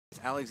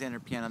Alexander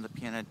Piana, the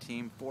Piana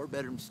team. 4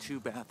 bedrooms, 2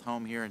 bath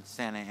home here in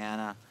Santa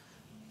Ana.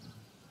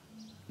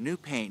 New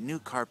paint, new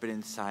carpet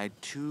inside.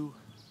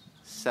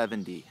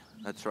 $270.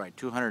 That's right,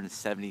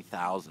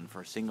 $270,000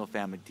 for a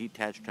single-family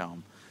detached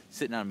home,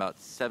 sitting on about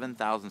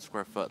 7,000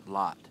 square foot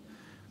lot.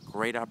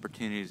 Great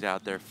opportunities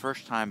out there.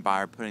 First-time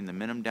buyer putting the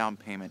minimum down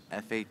payment,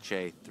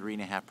 FHA,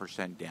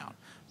 3.5% down.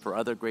 For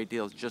other great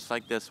deals just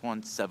like this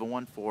one,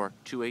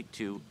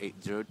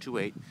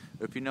 714-282-8028.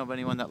 Or if you know of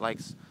anyone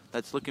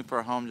that's looking for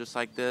a home just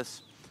like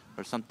this,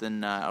 or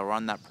something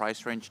around that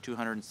price range,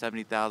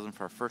 $270,000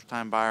 for a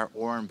first-time buyer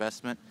or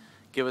investment,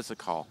 give us a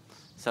call,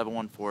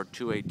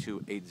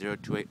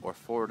 714-282-8028, or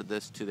forward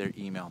this to their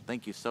email.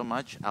 Thank you so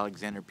much,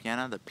 Alexander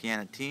Piana, the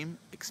Piana team.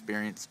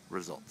 Experience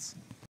results.